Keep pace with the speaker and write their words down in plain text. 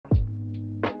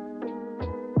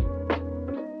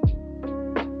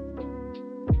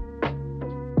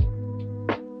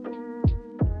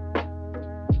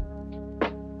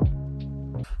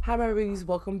Hi my babies,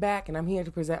 welcome back, and I'm here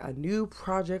to present a new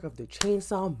project of the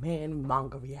Chainsaw Man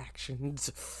manga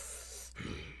reactions.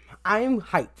 I'm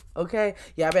hyped, okay?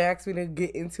 Y'all been asking me to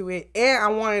get into it, and I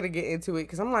wanted to get into it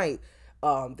because I'm like,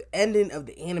 the ending of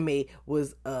the anime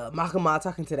was Makima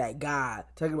talking to that guy,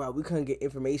 talking about we couldn't get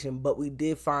information, but we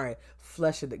did find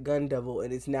flesh of the Gun Devil,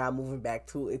 and it's now moving back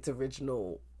to its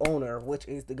original owner, which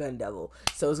is the Gun Devil.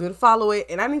 So it's gonna follow it,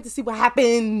 and I need to see what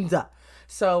happens.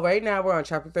 So right now we're on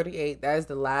chapter 38. That is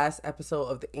the last episode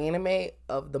of the anime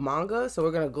of the manga. So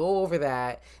we're gonna go over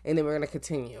that and then we're gonna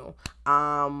continue.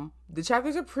 The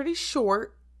chapters are pretty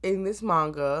short in this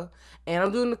manga, and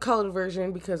I'm doing the colored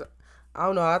version because I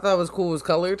don't know, I thought it was cool it was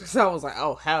colored. So I was like,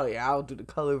 oh hell yeah, I'll do the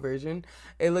color version.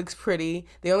 It looks pretty.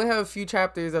 They only have a few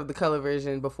chapters of the color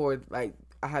version before like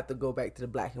I have to go back to the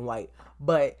black and white.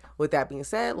 But with that being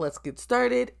said, let's get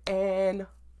started and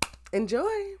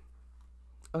enjoy.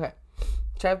 Okay.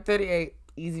 Chapter 38,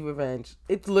 Easy Revenge.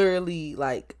 It's literally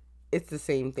like, it's the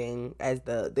same thing as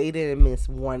they didn't miss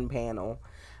one panel.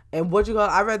 And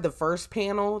I read the first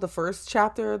panel, the first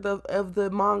chapter of the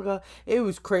manga. It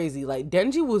was crazy. Like,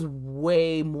 Denji was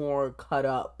way more cut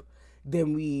up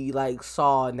than we like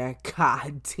saw in that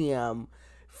goddamn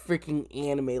freaking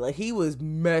anime. Like, he was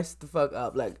messed the fuck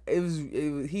up. Like, he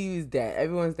was dead.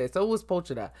 Everyone's dead. So was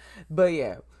Pochita. But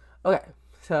yeah. Okay.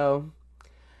 So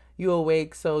you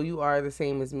awake, so you are the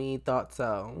same as me. Thought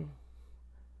so.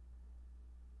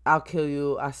 I'll kill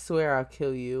you. I swear I'll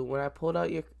kill you. When I pulled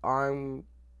out your arm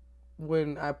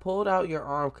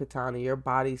katana, your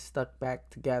body stuck back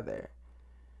together.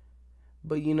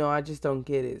 But you know, I just don't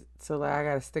get it. So like, I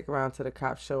gotta stick around till the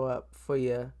cops show up for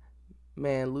you.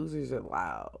 Man, losers are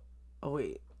loud. Oh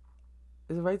wait,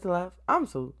 is it right to left?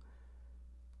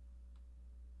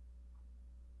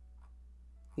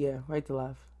 Yeah, right to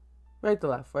left. Right to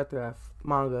left.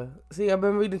 Manga. See, I've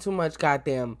been reading too much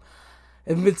goddamn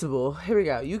Invincible. Here we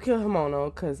go. You kill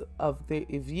Himono because of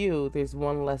you, there's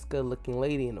one less good looking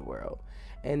lady in the world.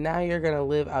 And now you're going to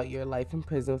live out your life in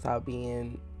prison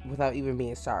without even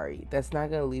being sorry. That's not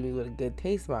going to leave me with a good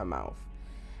taste in my mouth.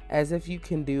 As if you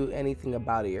can do anything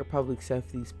about it. Your public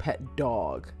safety's pet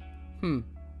dog.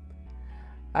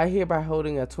 I hereby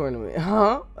holding a tournament.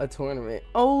 Huh? A tournament.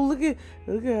 Oh, look at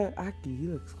Aki. He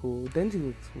looks cool. Denji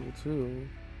looks cool too.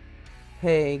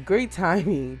 Hey, great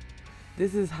timing.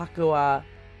 This is Hawakawa,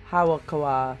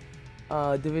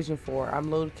 Division 4. I'm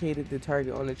located the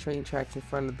target on the train tracks in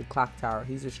front of the clock tower.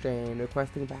 He's restrained,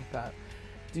 requesting backup.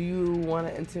 Do you want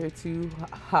to enter to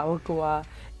Hawakawa?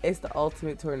 It's the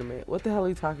ultimate tournament. What the hell are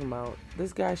you talking about?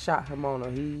 This guy shot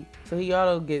Himono. So he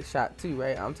ought to get shot too,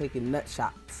 right? I'm taking nut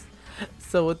shots.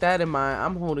 So with that in mind,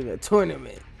 I'm holding a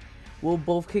tournament. We'll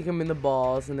both kick him in the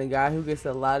balls, and the guy who gets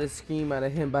the loudest scream out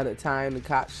of him by the time the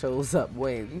cop shows up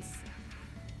wins.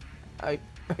 Are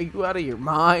you out of your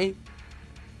mind?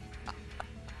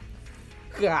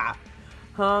 God.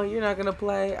 Huh? You're not gonna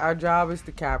play? Our job is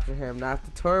to capture him, not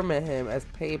to torment him as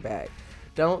payback.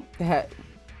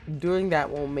 Doing that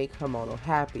won't make Himono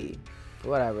happy.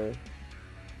 Whatever.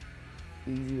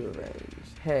 Easy revenge.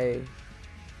 Hey.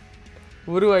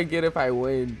 What do I get if I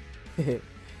win?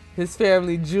 His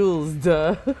family jewels,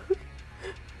 duh.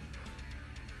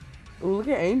 Ooh, look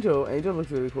at Angel. Angel looks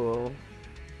really cool.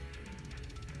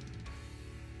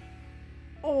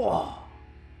 Oh,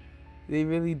 they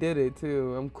really did it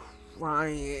too. I'm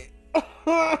crying.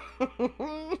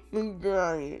 I'm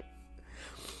crying.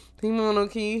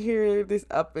 Himono, can you hear this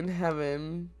up in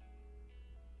heaven?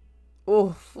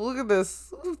 Oh, look at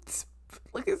this.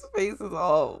 Look, his face is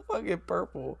all fucking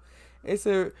purple. Is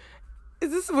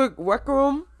this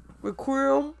Requiem?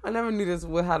 I never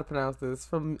knew how to pronounce this.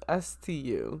 From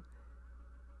STU.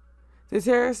 The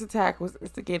terrorist attack was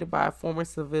instigated by a former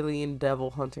civilian devil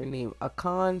hunter named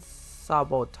Akan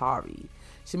Sabotari.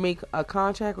 She made a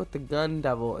contract with the Gun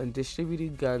Devil and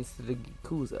distributed guns to the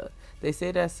Yakuza. They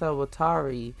say that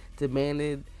Sabotari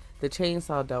demanded the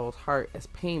Chainsaw Devil's heart as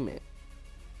payment.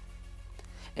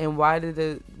 And why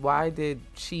did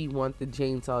she want the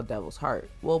Chainsaw Devil's heart?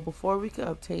 Well, before we could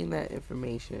obtain that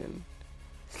information,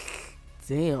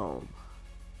 damn.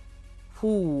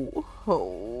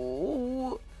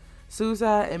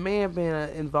 Suicide. It may have been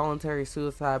an involuntary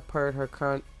suicide per her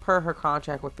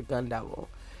contract with the Gun Devil.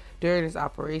 During this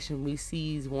operation, we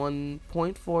seized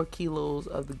 1.4 kilos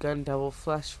of the Gun Devil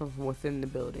flesh from within the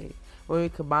building. When we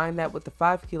combine that with the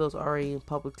 5 kilos already in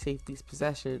public safety's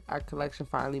possession, our collection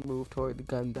finally moved toward the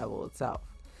Gun Devil itself.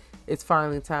 It's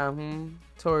finally time,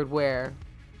 Toward where?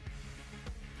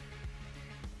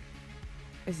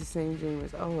 It's the same dream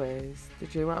as always. The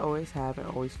dream I always have and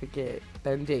always forget.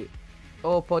 Denji.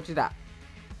 Oh, Pochita.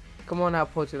 Come on now,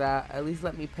 Pochita. At least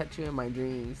let me pet you in my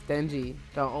dreams. Denji,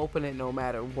 don't open it no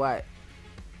matter what.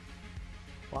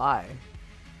 Why?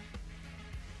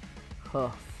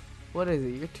 Huff. What is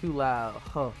it? You're too loud.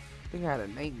 Huff. I think I had a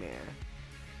nightmare.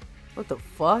 What the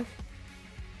fuck?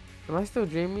 Am I still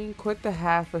dreaming? Quit the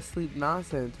half asleep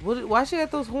nonsense. Why she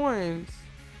got those horns?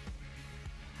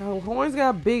 Her horns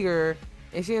got bigger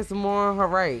and she has some more on her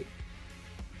right.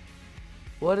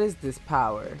 What is this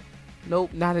power?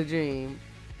 Nope, not a dream.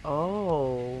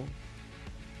 Oh.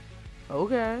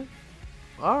 Okay.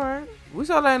 Alright. We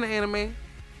saw that in the anime.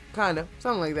 Kinda.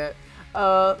 Something like that.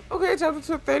 Okay,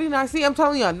 chapter 39. See, I'm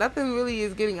telling y'all, nothing really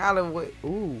is getting out of what.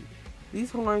 Ooh.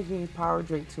 These horns means power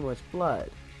drink too much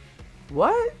blood.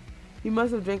 What? You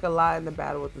must have drank a lot in the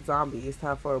battle with the zombie. It's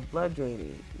time for a blood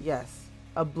draining. Yes.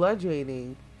 A blood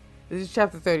draining. This is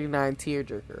chapter 39,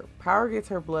 Tearjerker. Power gets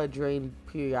her blood drained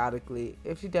periodically.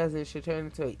 If she doesn't, she'll turn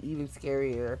into an even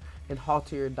scarier and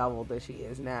haltier devil than she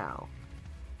is now.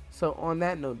 So on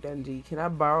that note, Denji, can I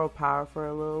borrow power for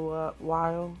a little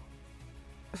while?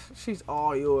 She's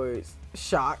all yours.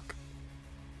 Shock.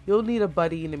 You'll need a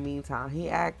buddy in the meantime. He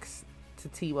asks to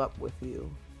team up with you.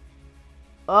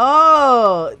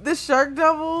 Oh, the shark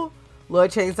devil?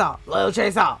 Lord Chainsaw. Lord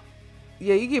Chainsaw.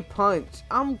 Yeah, you get punched.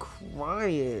 I'm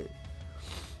crying.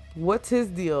 What's his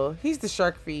deal? He's the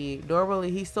shark feed. Normally,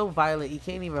 he's so violent, he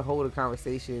can't even hold a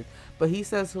conversation. But he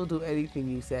says he'll do anything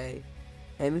you say.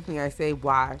 Anything I say,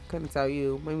 why? Couldn't tell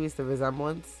you. Maybe it's the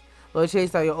resemblance. Lord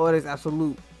Chainsaw, your orders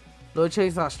absolute. Lord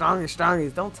Chainsaw, strongest,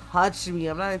 strongest. Don't touch me.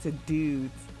 I'm not into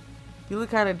dudes. You look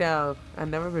kind of down. I've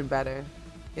never been better.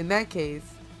 In that case,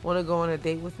 want to go on a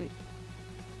date with me?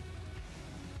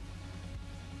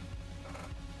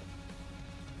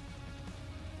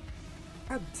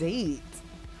 A date?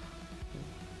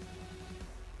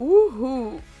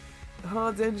 Woohoo!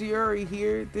 Huh, Denji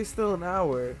here? There's still an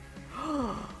hour.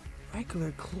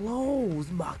 Regular clothes,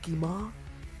 Makima.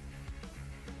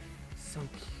 So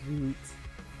cute.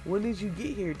 When did you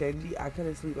get here, Denji? I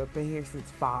couldn't sleep. I've been here since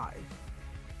 5.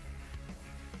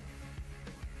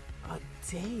 A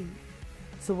date?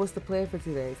 So what's the plan for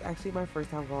today? It's actually my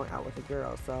first time going out with a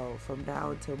girl. So from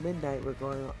now until midnight, we're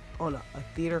going on a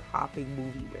theater hopping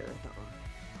movie marathon.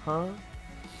 Huh?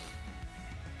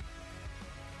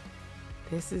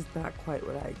 This is not quite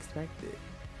what I expected.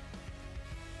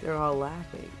 They're all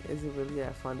laughing. Is it really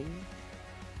that funny?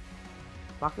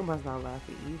 Makima's not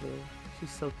laughing either. She's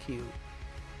so cute.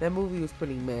 That movie was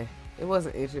pretty meh. It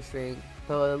wasn't interesting,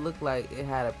 though it looked like it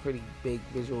had a pretty big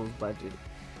visuals budget.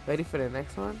 Ready for the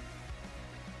next one?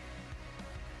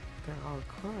 They're all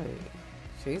crying.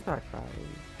 She's not crying.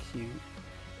 Cute.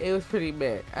 It was pretty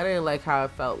meh. I didn't like how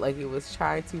it felt like it was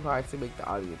trying too hard to make the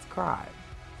audience cry.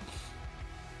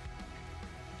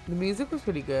 The music was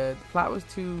pretty good. The plot was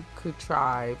too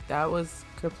contrived. That was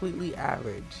completely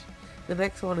average. The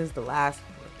next one is the last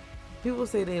one. People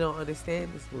say they don't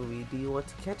understand this movie. Do you want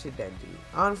to catch it, Denji?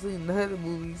 Honestly, none of the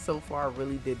movies so far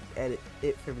really did edit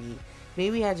it for me.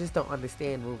 Maybe I just don't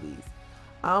understand movies.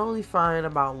 I only find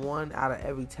about 1 out of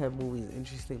every 10 movies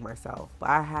interesting myself.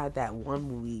 But I had that one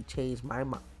movie change my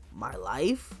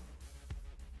life.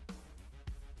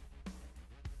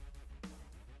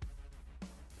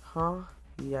 Huh?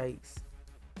 Yikes.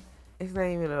 It's not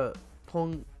even a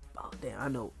pong. Oh, damn. I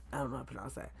don't know how to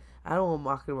pronounce that. I don't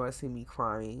want Makima to see me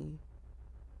crying.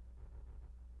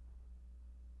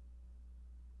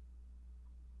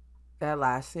 That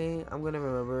last scene, I'm going to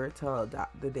remember it till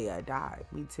the day I die.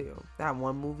 Me too. That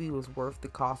one movie was worth the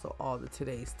cost of all the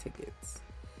today's tickets.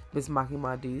 Miss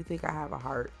Makima, do you think I have a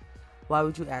heart? Why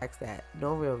would you ask that?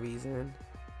 No real reason.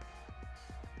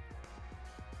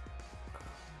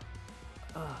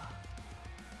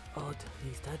 Oh,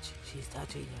 he's touching. She's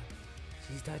touching him.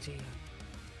 She's touching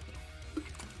him.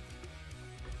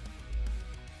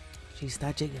 She's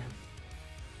touching him.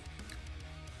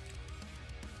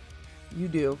 You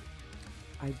do.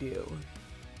 I do.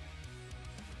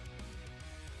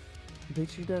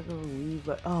 Bitch, you're not gonna leave.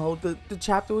 Like, oh, the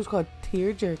chapter was called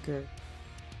Tearjerker.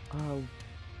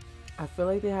 I feel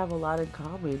like they have a lot in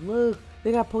common. Look,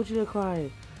 they got Pochita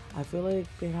crying. I feel like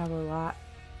they have a lot.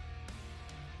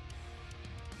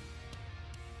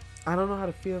 I don't know how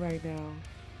to feel right now.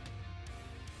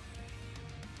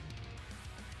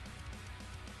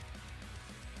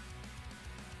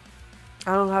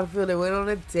 I don't know how to feel. They went on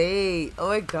a date. Oh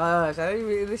my gosh. I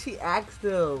didn't even. She asked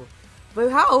him.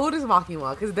 But how old is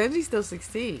Makima? Because Denji's still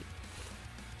 16.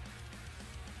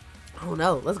 Oh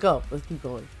no. Let's go. Let's keep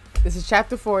going. This is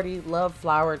chapter 40. Love,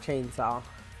 Flower, Chainsaw.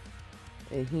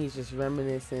 And he's just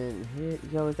reminiscing.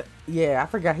 Yeah, I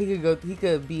forgot. He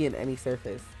could be in any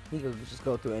surface. He could just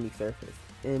go through any surface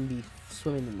and be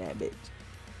swimming in that bitch.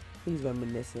 He's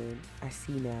reminiscing. I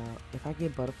see now. If I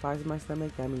get butterflies in my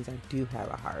stomach, that means I do have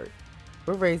a heart.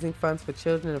 We're raising funds for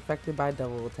children affected by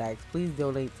double attacks. Please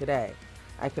donate today.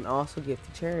 I can also give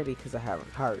to charity because I have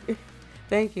a heart.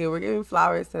 Thank you. We're giving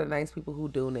flowers to the nice people who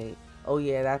donate. Oh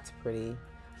yeah, that's pretty.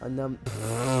 I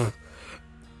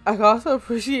can also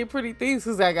appreciate pretty things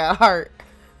because I got a heart.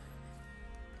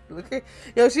 Look at,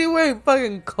 yo, she went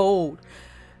fucking cold.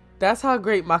 That's how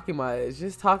great Makima is.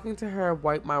 Just talking to her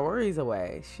wiped my worries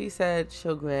away. She said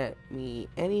she'll grant me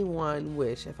any one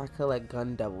wish if I collect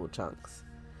gun devil chunks.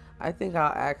 I think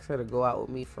I'll ask her to go out with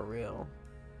me for real.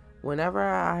 Whenever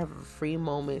I have a free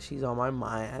moment, she's on my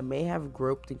mind. I may have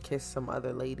groped and kissed some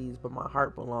other ladies, but my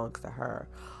heart belongs to her.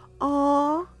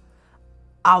 Aww.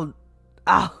 I'll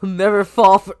never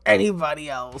fall for anybody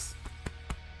else.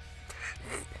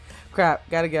 Crap,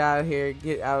 gotta get out of here.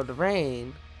 Get out of the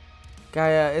rain.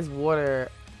 Gaia, it's water.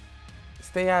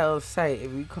 Stay out of sight.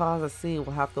 If we cause a scene,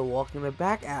 we'll have to walk in the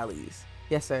back alleys.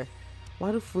 Yes, sir.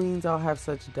 Why do fleens all have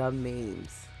such dumb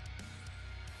names?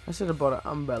 I should have bought an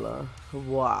umbrella.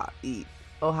 Wow, eat.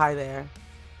 Oh, hi there.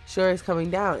 Sure it's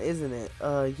coming down, isn't it?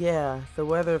 Yeah. The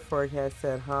weather forecast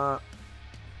said, huh?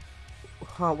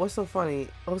 What's so funny?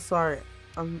 Oh, sorry.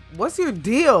 What's your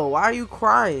deal? Why are you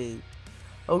crying?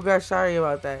 Oh gosh, sorry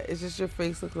about that. It's just your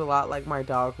face looks a lot like my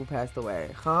dog who passed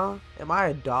away. Huh? Am I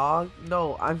a dog?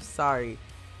 No, I'm sorry.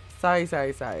 Sorry.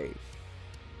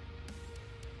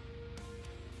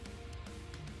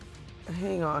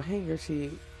 Hang on,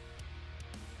 handkerchief.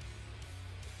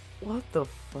 What the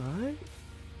fuck?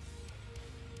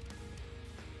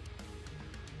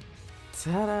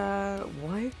 Ta-da!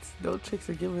 What? No tricks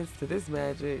or gimmicks to this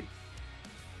magic.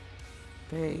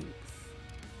 Thanks.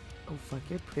 Oh fuck,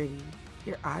 you're pretty.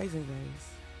 Your eyes are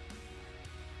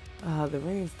nice. The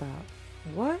rain stopped.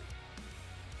 What?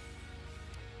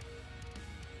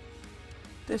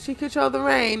 Does she control the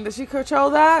rain? Does she control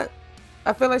that?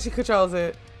 I feel like she controls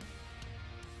it.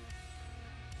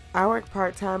 I work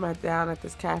part-time down at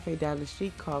this cafe down the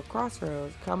street called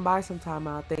Crossroads. Come by sometime,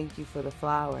 I'll thank you for the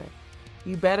flower.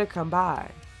 You better come by.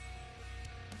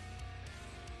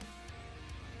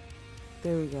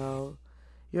 There we go.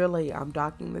 You're late. I'm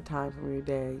docking the time from your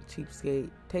day. Cheapskate.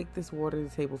 Take this water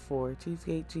to table 4.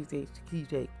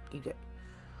 Cheapskate.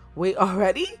 Wait,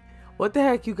 already? What the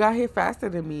heck? You got here faster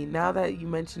than me. Now that you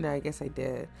mention it, I guess I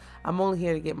did. I'm only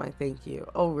here to get my thank you.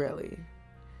 Oh, really?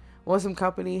 Want some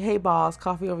company? Hey, boss.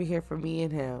 Coffee over here for me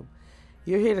and him.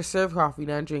 You're here to serve coffee,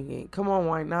 not drink it. Come on,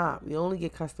 why not? We only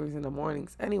get customers in the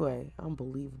mornings. Anyway,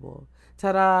 unbelievable.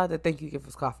 Ta-da! The thank you gift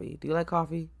was coffee. Do you like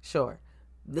coffee? Sure.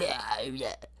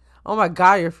 Oh my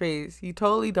god, your face. You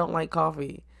totally don't like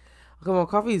coffee. Come on,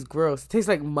 coffee is gross. It tastes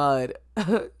like mud.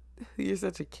 You're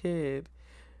such a kid.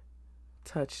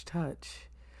 Touch.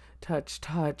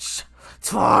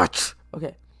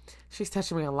 Okay. She's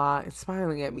touching me a lot and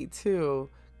smiling at me too.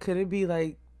 Could it be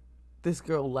like this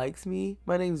girl likes me?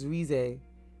 My name's Rize.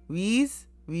 Rize?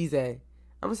 I'm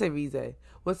gonna say Rize.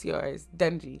 What's yours?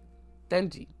 Denji.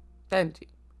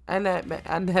 I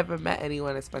never met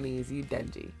anyone as funny as you,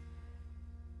 Denji.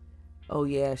 Oh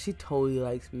yeah, she totally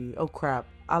likes me. Oh crap,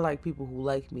 I like people who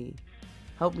like me.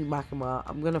 Help me, Makima.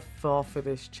 I'm gonna fall for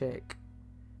this chick.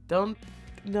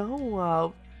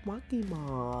 Makima.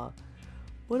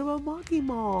 What about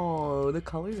Makima? The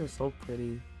colors are so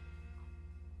pretty.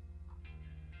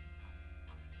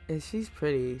 And she's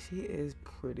pretty. She is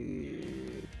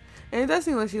pretty. And it does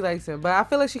seem like she likes him, but I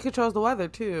feel like she controls the weather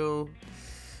too.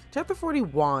 Chapter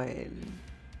 41.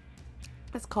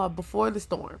 It's called Before the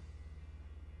Storm.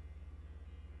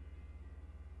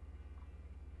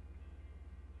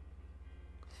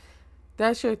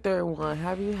 That's your third one.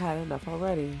 Have you had enough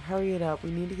already? Hurry it up.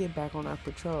 We need to get back on our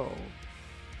patrol.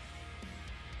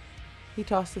 He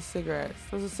tossed his cigarettes.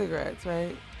 Those are cigarettes,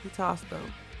 right? He tossed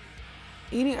them.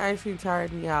 Eating ice cream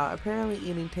tired me out. Apparently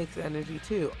eating takes energy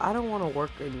too. I don't want to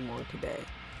work anymore today.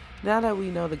 Now that we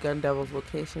know the Gun Devil's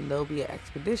location, there'll be an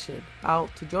expedition.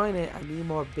 Out to join it, I need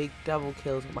more big devil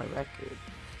kills on my record.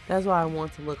 That's why I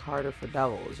want to look harder for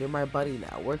devils. You're my buddy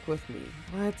now. Work with me.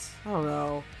 What? I don't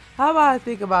know. How about I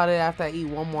think about it after I eat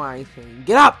one more ice cream?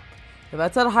 Get up! If I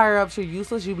tell the higher ups you're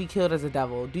useless, you'll be killed as a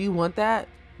devil. Do you want that?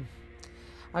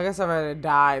 I guess I'd rather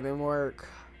die than work.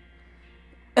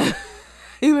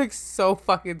 He looks so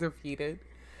fucking defeated.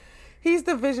 He's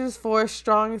Division's 4th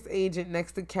strongest agent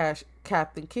next to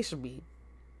Captain Kishibe.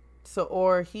 So,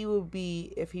 or he would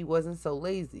be if he wasn't so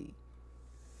lazy.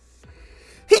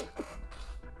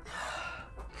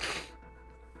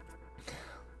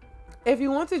 If you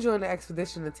want to join the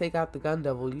expedition to take out the Gun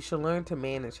Devil, you should learn to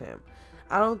manage him.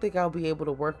 I don't think I'll be able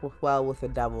to work well with a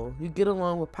devil. You get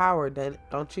along with power, then,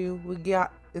 don't you?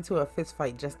 into a fist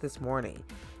fight just this morning.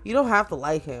 You don't have to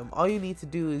like him. All you need to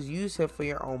do is use him for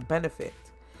your own benefit.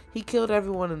 He killed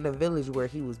everyone in the village where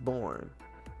he was born.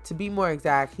 To be more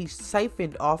exact, he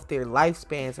siphoned off their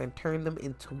lifespans and turned them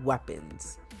into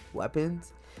weapons.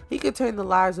 Weapons? He could turn the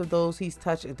lives of those he's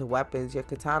touched into weapons. Your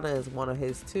katana is one of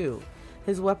his too.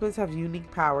 His weapons have unique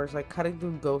powers like cutting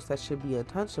through ghosts that should be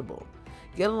untouchable.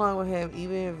 Get along with him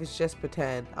even if it's just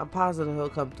pretend. I'm positive he'll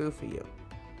come through for you.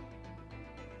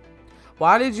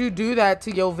 Why did you do that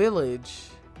to your village?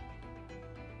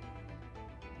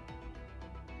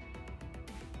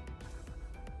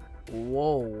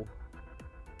 Whoa.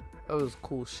 That was a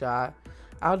cool shot.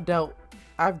 I've dealt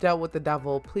with the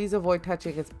devil. Please avoid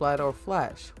touching its blood or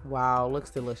flesh. Wow, looks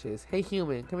delicious. Hey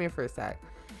human, come here for a sec.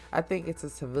 I think it's a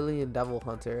civilian devil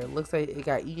hunter. It looks like it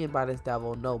got eaten by this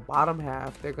devil. No, bottom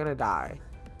half. They're gonna die.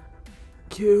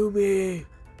 Kill me.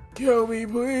 Kill me,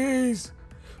 please.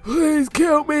 Please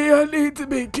kill me. I need to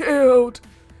be killed.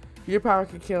 Your power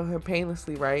can kill him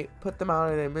painlessly, right? Put them out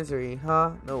of their misery,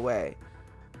 huh? No way.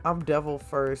 I'm devil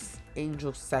first,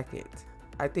 angel second.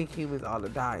 I think humans ought to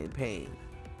die in pain.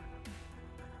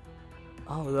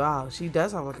 Oh wow, she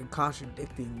does have like a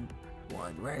contradicting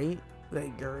one, right?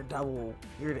 Like you're a devil,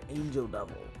 you're the angel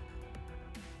devil.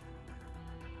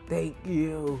 Thank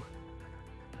you.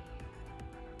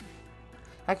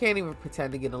 I can't even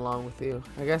pretend to get along with you.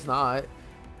 I guess not.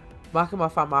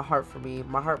 Makima found my heart for me.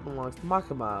 My heart belongs to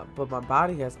Makima, but my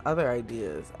body has other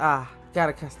ideas. Ah, got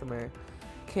a customer.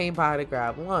 Came by to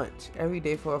grab lunch. Every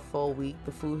day for a full week.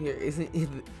 The food here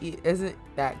isn't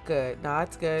that good. Nah,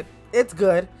 it's good. It's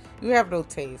good. You have no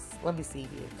taste. Let me see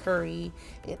here. Curry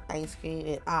and ice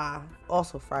cream and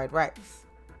also fried rice.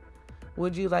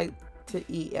 Would you like to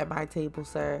eat at my table,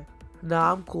 sir?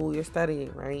 Nah, I'm cool. You're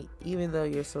studying, right? Even though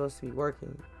you're supposed to be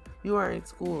working. You are in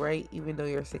school, right? Even though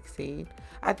you're 16.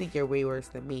 I think you're way worse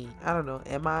than me. I don't know.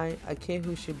 Am I a kid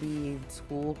who should be in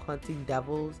school hunting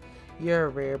devils? You're a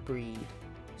rare breed.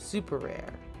 Super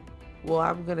rare. Well,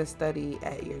 I'm gonna study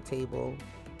at your table.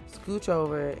 Scooch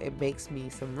over and makes me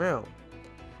some room.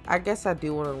 I guess I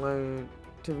do want to learn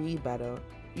to read better.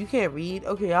 You can't read?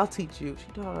 Okay, I'll teach you.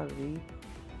 She don't know how to read.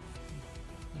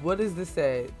 What does this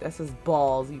say? That says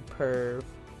balls, you perv.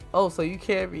 Oh, so you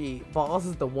can't read. Balls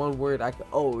is the one word I can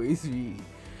always read.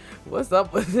 What's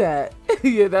up with that?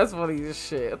 Yeah, that's funny as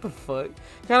shit. What the fuck?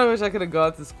 Kinda wish I could have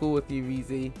gone to school with you,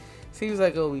 VZ. Seems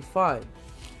like it'll be fun.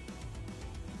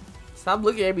 Stop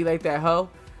looking at me like that, ho.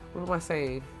 What am I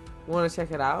saying? Want to check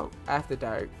it out? After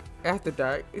dark. After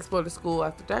dark. Explore the school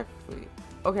after dark with me.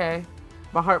 Okay.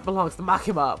 My heart belongs to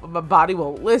Makima, but my body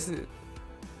won't listen.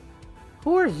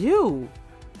 Who are you?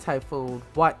 Typhoon.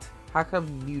 What? How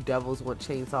come you devils want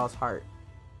Chainsaw's heart?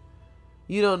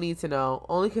 You don't need to know.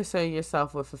 Only concern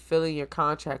yourself with fulfilling your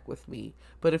contract with me.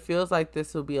 But it feels like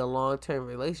this will be a long-term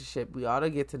relationship. We ought to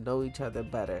get to know each other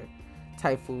better.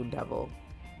 Typhoon Devil.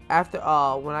 After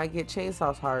all, when I get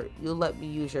Chainsaw's heart, you'll let me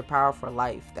use your power for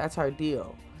life. That's our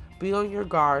deal. Be on your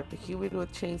guard. The human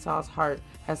with Chainsaw's heart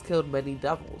has killed many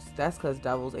devils. That's because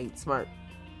devils ain't smart.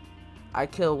 I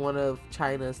killed one of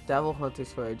China's devil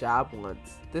hunters for a job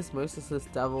once. This merciless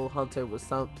devil hunter was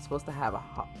supposed to have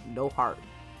no heart.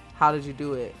 How did you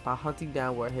do it? By hunting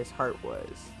down where his heart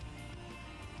was.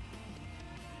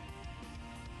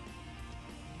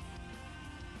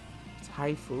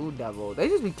 Typhoon Devil. They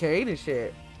just be carrying this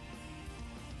shit.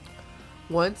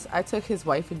 Once, I took his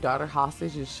wife and daughter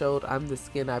hostage and showed I'm the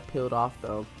skin I peeled off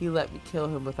them. He let me kill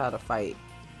him without a fight.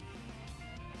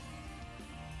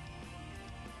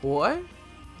 What?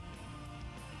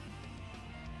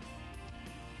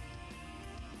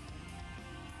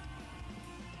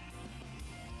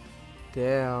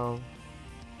 Damn.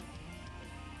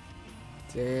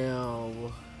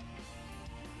 Damn.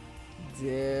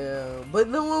 Damn. But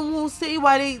no one will say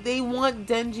why they want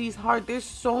Denji's heart. There's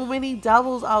so many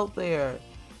devils out there.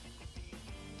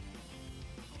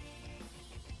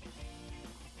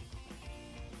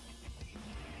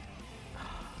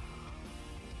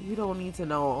 You don't need to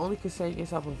know. Only concern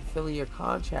yourself with fulfilling your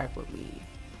contract with me.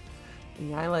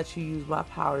 And I let you use my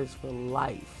powers for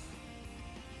life.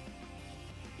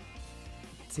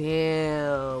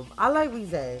 Damn. I like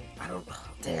Rize.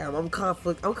 Damn, I'm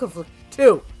conflicted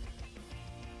too.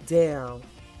 Damn.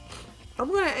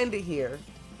 I'm gonna end it here.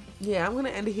 Yeah, I'm gonna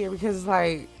end it here because it's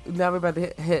like now we're about to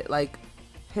hit like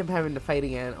him having to fight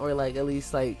again, or like at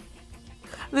least like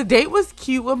the date was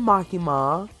cute with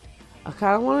Makima. I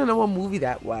kind of want to know what movie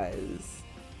that was.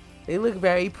 They look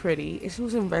very pretty, and she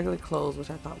was in regular clothes, which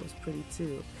I thought was pretty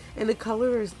too. And the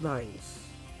color is nice.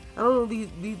 I don't know,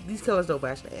 these colors don't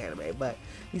match the anime, but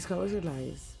these colors are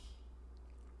nice.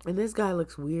 And this guy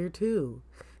looks weird too.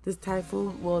 this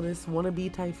typhoon, well, this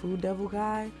wannabe typhoon devil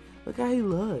guy. Look how he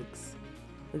looks.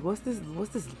 Like, what's this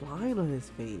line on his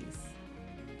face?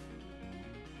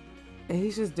 And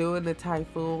he's just doing the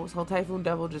typhoon. So typhoon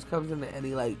devil just comes into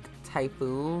any like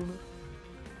typhoon.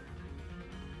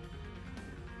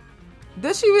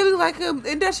 Does she really like him?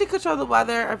 And does she control the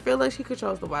weather? I feel like she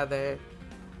controls the weather.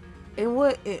 And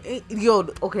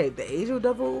okay, the angel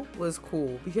devil was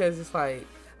cool because it's like,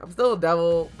 I'm still a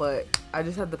devil, but I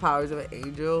just have the powers of an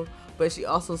angel. But she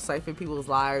also siphoned people's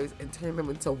lives and turned them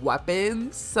into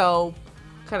weapons. So,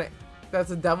 kind of,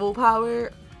 that's a devil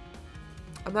power.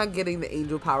 I'm not getting the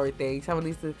angel power thing. Someone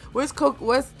needs to. Where's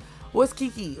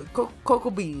Kiki?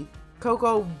 Coco Beanie.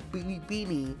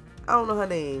 I don't know her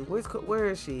name. Where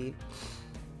is she?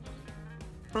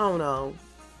 I don't know.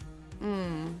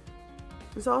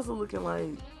 It's also looking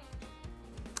like,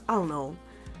 I don't know.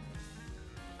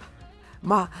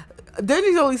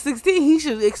 Denji's only 16. He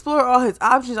should explore all his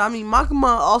options. I mean,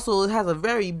 Makima also has a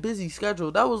very busy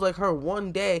schedule. That was like her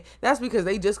one day. That's because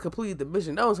they just completed the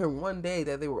mission. That was her one day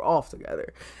that they were off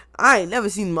together. I ain't never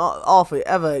seen them off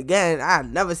ever again. I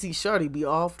never see Shorty be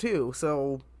off too.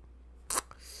 So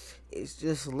it's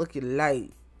just looking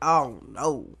like, I don't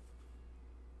know.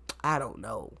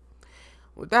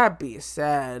 With that being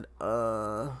said,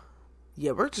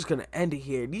 yeah, we're just gonna end it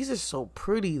here. These are so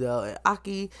pretty though. And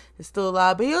Aki is still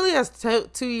alive, but he only has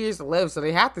 2 years to live, so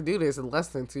they have to do this in less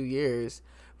than 2 years,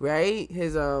 right?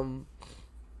 His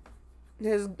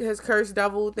cursed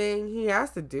devil thing, he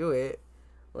has to do it.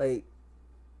 Like,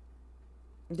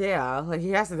 yeah, like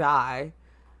he has to die.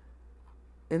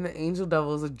 And the angel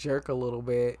devil is a jerk a little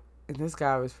bit, and this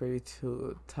guy was pretty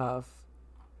tough.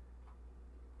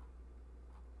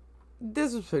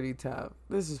 This was pretty tough.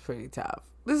 This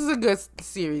is a good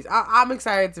series. I'm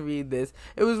excited to read this.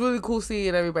 It was really cool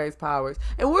seeing everybody's powers.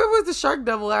 And where was the shark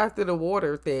devil after the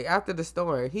water thing, after the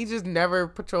storm? He just never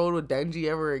patrolled with Denji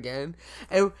ever again.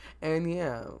 And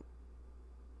yeah.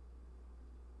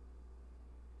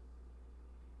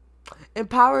 And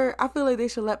Power, I feel like they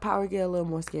should let Power get a little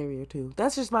more scarier too.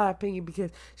 That's just my opinion because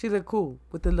she looked cool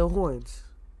with the little horns.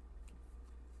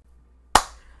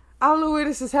 I don't know where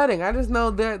this is heading. I just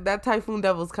know that Typhoon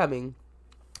Devil's coming.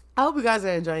 I hope you guys are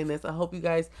enjoying this. I hope you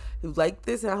guys like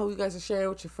this, and I hope you guys are sharing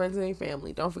with your friends and your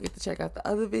family. Don't forget to check out the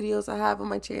other videos I have on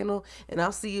my channel, and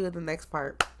I'll see you in the next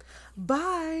part.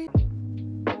 Bye.